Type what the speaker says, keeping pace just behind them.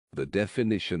The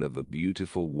definition of a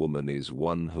beautiful woman is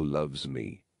one who loves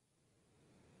me.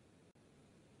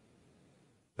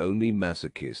 Only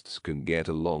masochists can get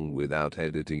along without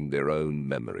editing their own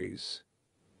memories.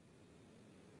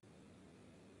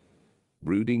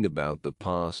 Brooding about the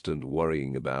past and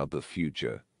worrying about the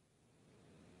future.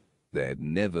 There had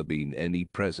never been any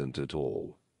present at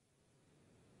all.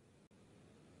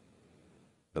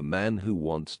 A man who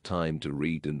wants time to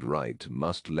read and write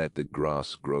must let the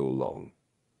grass grow long.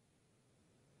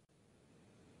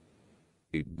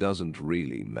 It doesn't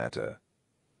really matter.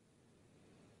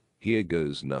 Here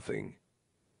goes nothing.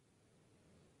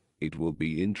 It will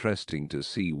be interesting to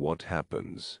see what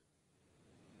happens.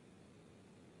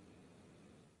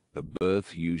 A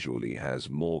birth usually has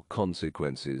more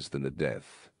consequences than a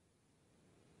death.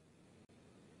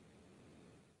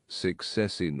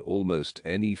 Success in almost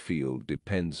any field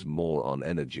depends more on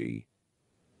energy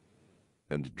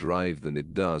and drive than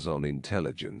it does on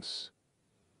intelligence.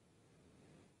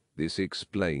 This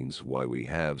explains why we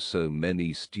have so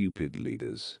many stupid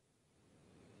leaders.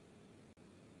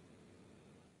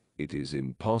 It is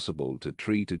impossible to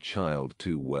treat a child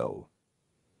too well.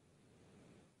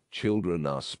 Children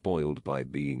are spoiled by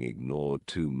being ignored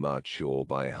too much or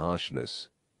by harshness,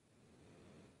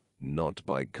 not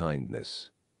by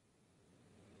kindness.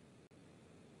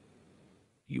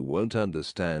 You won't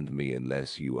understand me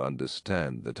unless you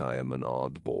understand that I am an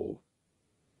oddball.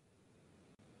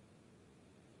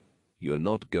 You're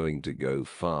not going to go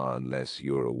far unless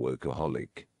you're a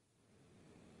workaholic.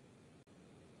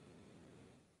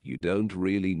 You don't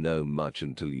really know much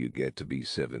until you get to be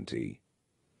 70.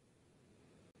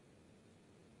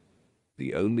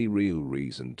 The only real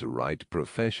reason to write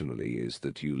professionally is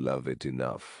that you love it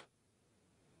enough.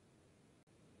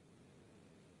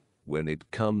 When it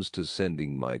comes to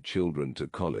sending my children to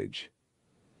college,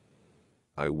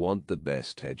 I want the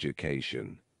best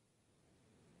education.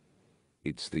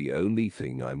 It's the only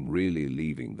thing I'm really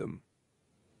leaving them.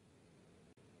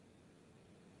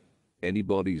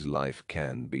 Anybody's life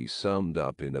can be summed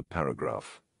up in a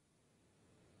paragraph.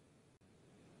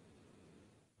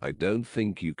 I don't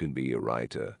think you can be a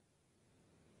writer,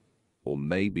 or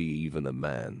maybe even a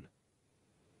man,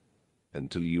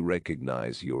 until you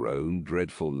recognize your own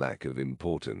dreadful lack of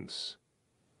importance.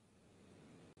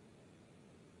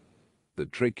 The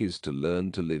trick is to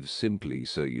learn to live simply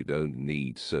so you don't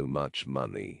need so much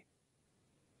money.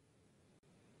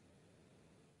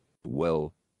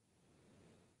 Well,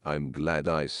 I'm glad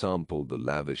I sampled the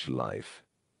lavish life,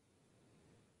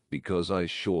 because I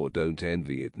sure don't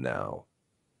envy it now.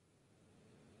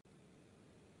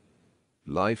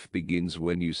 Life begins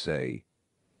when you say,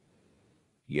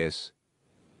 yes,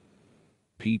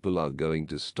 people are going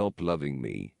to stop loving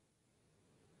me,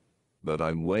 but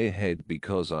I'm way ahead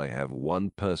because I have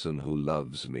one person who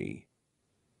loves me.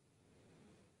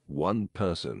 One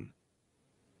person.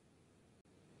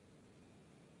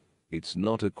 It's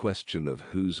not a question of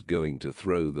who's going to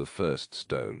throw the first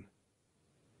stone.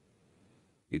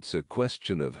 It's a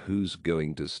question of who's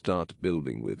going to start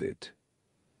building with it.